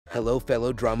Hello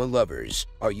fellow drama lovers,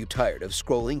 are you tired of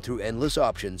scrolling through endless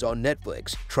options on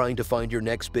Netflix trying to find your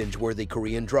next binge-worthy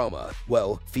Korean drama?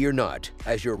 Well, fear not.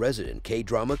 As your resident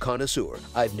K-drama connoisseur,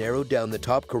 I've narrowed down the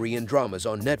top Korean dramas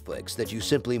on Netflix that you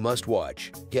simply must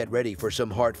watch. Get ready for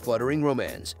some heart-fluttering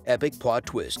romance, epic plot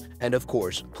twist, and of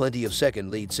course, plenty of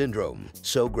second lead syndrome.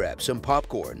 So grab some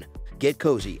popcorn, get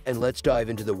cozy, and let's dive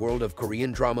into the world of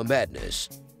Korean drama madness.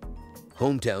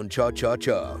 Hometown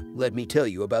Cha-Cha-Cha. Let me tell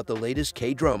you about the latest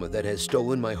K-drama that has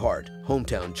stolen my heart,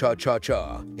 Hometown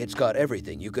Cha-Cha-Cha. It's got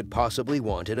everything you could possibly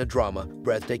want in a drama,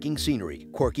 breathtaking scenery,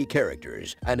 quirky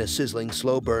characters, and a sizzling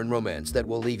slow-burn romance that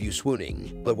will leave you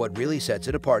swooning. But what really sets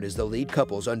it apart is the lead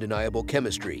couple's undeniable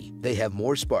chemistry. They have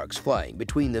more sparks flying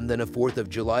between them than a 4th of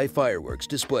July fireworks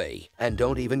display. And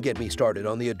don't even get me started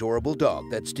on the adorable dog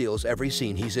that steals every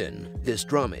scene he's in. This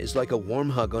drama is like a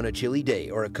warm hug on a chilly day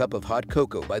or a cup of hot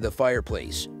cocoa by the fireplace.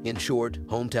 In short,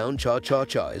 Hometown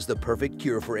Cha-Cha-Cha is the perfect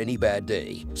cure for any bad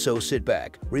day. So sit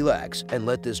back, relax, and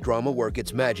let this drama work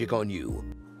its magic on you.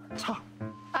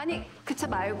 아니, 그 차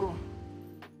말고.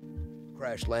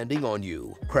 Crash Landing on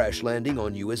You. Crash Landing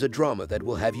on You is a drama that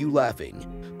will have you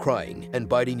laughing, crying, and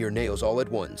biting your nails all at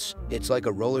once. It's like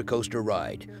a roller coaster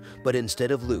ride, but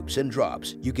instead of loops and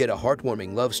drops, you get a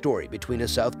heartwarming love story between a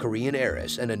South Korean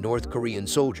heiress and a North Korean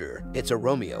soldier. It's a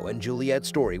Romeo and Juliet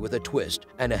story with a twist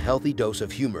and a healthy dose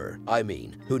of humor. I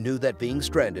mean, who knew that being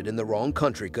stranded in the wrong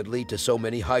country could lead to so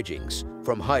many hijinks?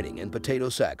 From hiding in potato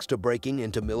sacks to breaking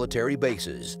into military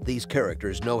bases, these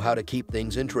characters know how to keep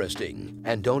things interesting.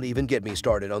 And don't even get me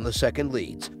started on the second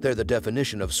leads. They're the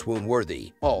definition of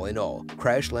swoon-worthy. All in all,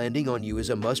 Crash Landing on You is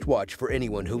a must-watch for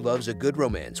anyone who loves a good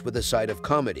romance with a side of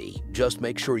comedy. Just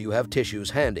make sure you have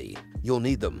tissues handy. You'll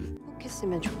need them.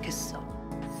 했으면 좋겠어.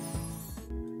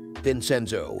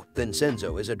 Vincenzo.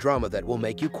 Vincenzo is a drama that will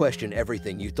make you question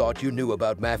everything you thought you knew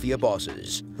about mafia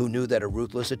bosses. Who knew that a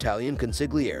ruthless Italian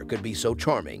consigliere could be so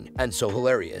charming and so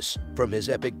hilarious? From his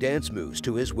epic dance moves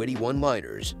to his witty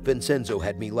one-liners, Vincenzo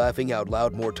had me laughing out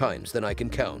loud more times than I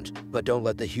can count. But don't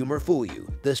let the humor fool you.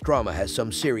 This drama has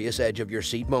some serious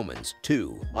edge-of-your-seat moments,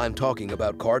 too. I'm talking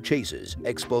about car chases,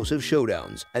 explosive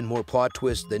showdowns, and more plot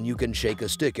twists than you can shake a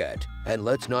stick at. And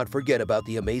let's not forget about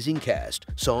the amazing cast.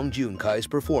 Song Joong-ki's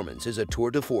performance is a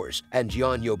tour de force, and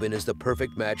Jeon Yobin is the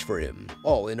perfect match for him.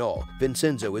 All in all,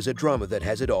 Vincenzo is a drama that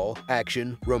has it all: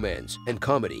 action, romance, and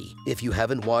comedy. If you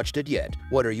haven't watched it yet,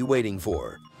 what are you waiting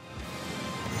for?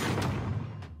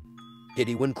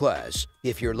 Itaewon Class.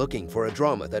 If you're looking for a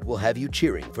drama that will have you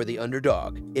cheering for the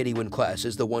underdog, Itaewon Class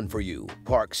is the one for you.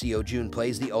 Park Seo-joon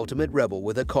plays the ultimate rebel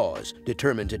with a cause,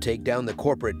 determined to take down the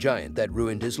corporate giant that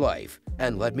ruined his life.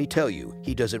 And let me tell you,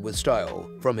 he does it with style.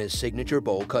 From his signature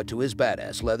bowl cut to his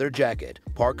badass leather jacket,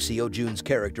 Park Seo-joon's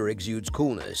character exudes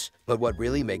coolness. But what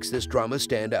really makes this drama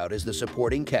stand out is the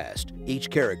supporting cast. Each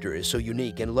character is so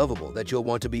unique and lovable that you'll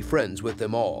want to be friends with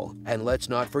them all. And let's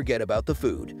not forget about the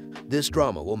food. This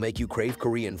drama will make you crave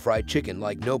Korean fried chicken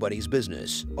like nobody's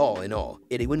business. All in all,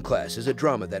 Itaewon Class is a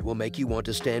drama that will make you want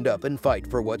to stand up and fight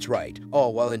for what's right,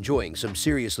 all while enjoying some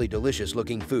seriously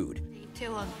delicious-looking food.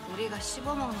 이태원, 우리가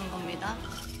씹어먹는 겁니다.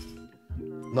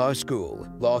 Law School.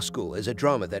 Law School is a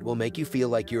drama that will make you feel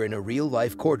like you're in a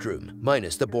real-life courtroom,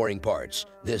 minus the boring parts.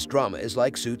 This drama is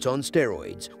like Suits on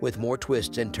steroids, with more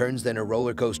twists and turns than a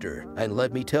roller coaster. And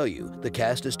let me tell you, the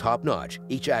cast is top-notch.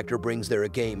 Each actor brings their A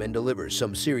game and delivers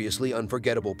some seriously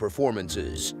unforgettable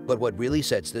performances. But what really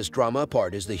sets this drama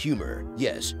apart is the humor.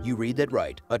 Yes, you read that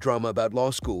right. A drama about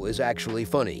law school is actually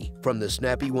funny. From the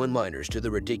snappy one-liners to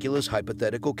the ridiculous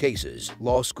hypothetical cases,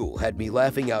 Law School had me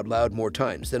laughing out loud more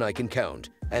times than I can count.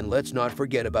 And let's not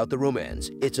forget about the romance.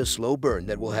 It's a slow burn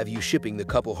that will have you shipping the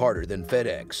couple harder than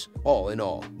FedEx. All in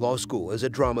all, Law School is a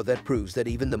drama that proves that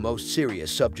even the most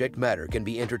serious subject matter can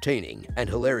be entertaining and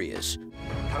hilarious.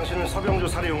 당신은 서병조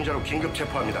살해 용의자로 긴급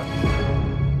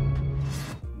체포합니다.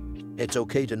 It's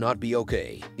okay to not be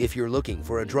okay. If you're looking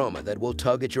for a drama that will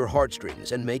tug at your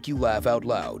heartstrings and make you laugh out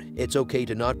loud, It's Okay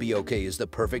to Not Be Okay is the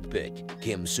perfect pick.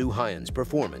 Kim Soo-hyun's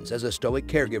performance as a stoic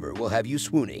caregiver will have you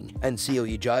swooning, and Seo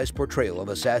Ye-jae's portrayal of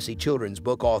a sassy children's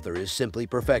book author is simply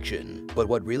perfection. But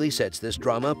what really sets this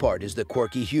drama apart is the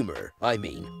quirky humor. I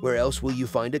mean, where else will you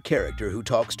find a character who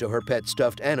talks to her pet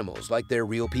stuffed animals like they're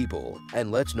real people?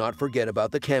 And let's not forget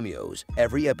about the cameos.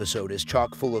 Every episode is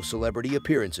chock full of celebrity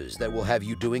appearances that will have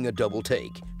you doing a double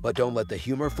take. But don't let the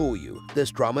humor fool you.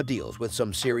 This drama deals with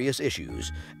some serious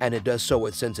issues, and it does so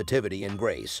with sensitivity and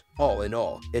grace. All in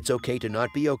all, It's Okay to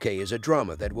Not Be Okay is a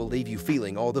drama that will leave you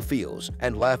feeling all the feels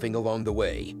and laughing along the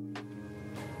way.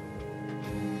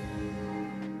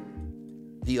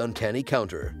 The Uncanny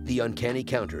Counter. The Uncanny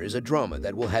Counter is a drama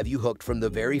that will have you hooked from the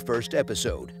very first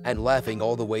episode and laughing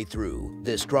all the way through.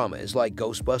 This drama is like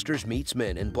Ghostbusters meets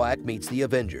Men in Black meets The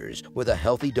Avengers, with a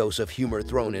healthy dose of humor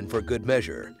thrown in for good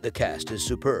measure. The cast is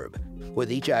superb,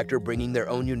 with each actor bringing their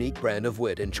own unique brand of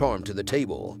wit and charm to the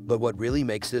table. But what really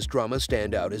makes this drama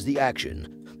stand out is the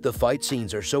action. The fight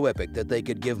scenes are so epic that they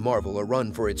could give Marvel a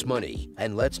run for its money.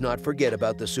 And let's not forget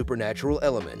about the supernatural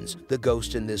elements. The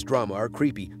ghosts in this drama are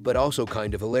creepy, but also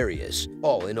kind of hilarious.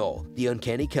 All in all, The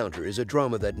Uncanny Counter is a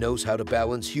drama that knows how to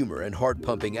balance humor and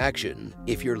heart-pumping action.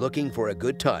 If you're looking for a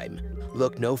good time,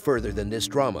 look no further than this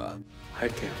drama.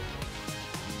 할게요.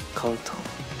 카운터.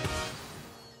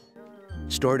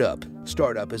 Startup.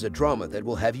 Startup is a drama that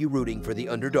will have you rooting for the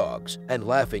underdogs and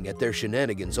laughing at their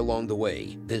shenanigans along the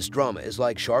way. This drama is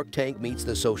like Shark Tank meets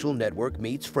The Social Network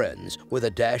meets Friends, with a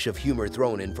dash of humor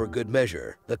thrown in for good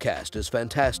measure. The cast is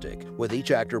fantastic, with each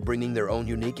actor bringing their own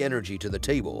unique energy to the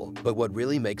table. But what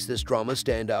really makes this drama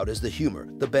stand out is the humor.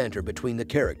 The banter between the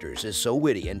characters is so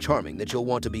witty and charming that you'll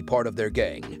want to be part of their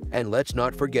gang. And let's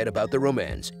not forget about the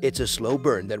romance. It's a slow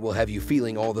burn that will have you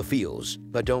feeling all the feels.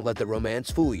 But don't let the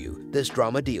romance fool you. This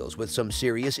drama deals with some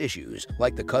serious issues,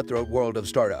 like the cutthroat world of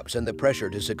startups and the pressure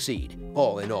to succeed.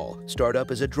 All in all, Startup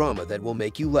is a drama that will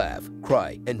make you laugh,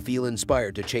 cry, and feel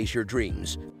inspired to chase your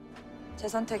dreams. 제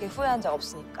선택에 후회한 적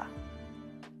없으니까.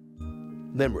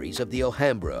 Memories of the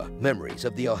Alhambra. Memories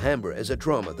of the Alhambra is a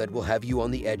drama that will have you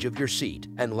on the edge of your seat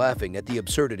and laughing at the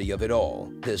absurdity of it all.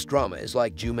 This drama is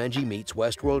like Jumanji meets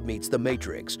Westworld meets The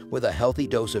Matrix, with a healthy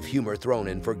dose of humor thrown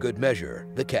in for good measure.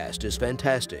 The cast is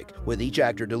fantastic, with each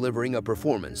actor delivering a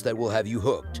performance that will have you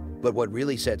hooked. But what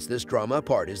really sets this drama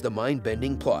apart is the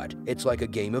mind-bending plot. It's like a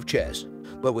game of chess,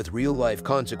 but with real-life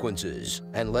consequences.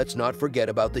 And let's not forget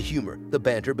about the humor. The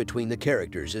banter between the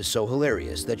characters is so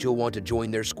hilarious that you'll want to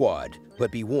join their squad.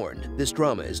 But be warned, this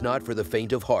drama is not for the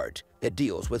faint of heart. It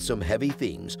deals with some heavy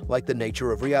themes, like the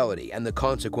nature of reality and the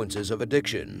consequences of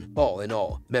addiction. All in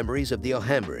all, Memories of the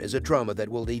Alhambra is a drama that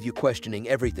will leave you questioning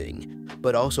everything,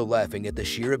 but also laughing at the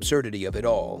sheer absurdity of it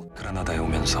all. 그라나다에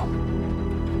오면서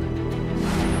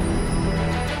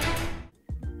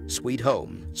Sweet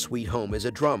Home. Sweet Home is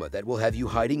a drama that will have you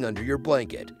hiding under your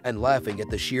blanket and laughing at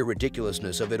the sheer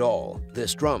ridiculousness of it all.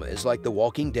 This drama is like The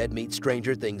Walking Dead meets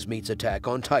Stranger Things meets Attack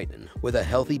on Titan, with a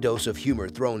healthy dose of humor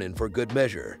thrown in for good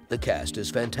measure. The cast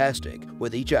is fantastic,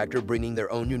 with each actor bringing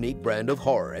their own unique brand of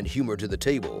horror and humor to the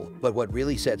table. But what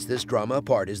really sets this drama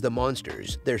apart is the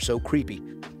monsters. They're so creepy,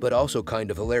 but also kind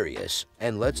of hilarious.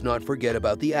 And let's not forget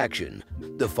about the action.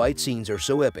 The fight scenes are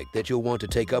so epic that you'll want to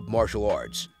take up martial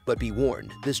arts. But be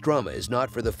warned, this drama is not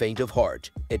for the faint of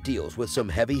heart. It deals with some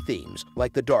heavy themes,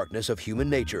 like the darkness of human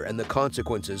nature and the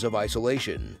consequences of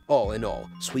isolation. All in all,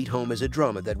 Sweet Home is a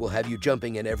drama that will have you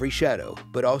jumping in every shadow,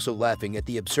 but also laughing at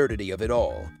the absurdity of it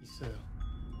all. 있어요.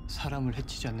 사람을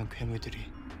해치지 않는 괴물들이.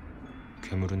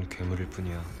 괴물은 괴물일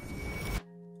뿐이야.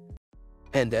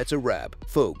 And that's a wrap,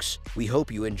 folks. We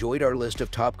hope you enjoyed our list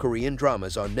of top Korean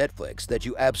dramas on Netflix that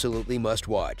you absolutely must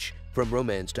watch. From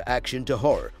romance to action to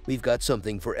horror, we've got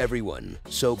something for everyone.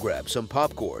 So grab some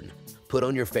popcorn, put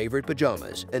on your favorite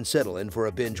pajamas, and settle in for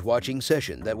a binge-watching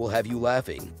session that will have you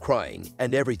laughing, crying,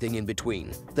 and everything in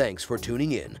between. Thanks for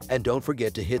tuning in, and don't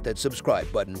forget to hit that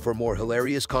subscribe button for more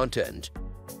hilarious content.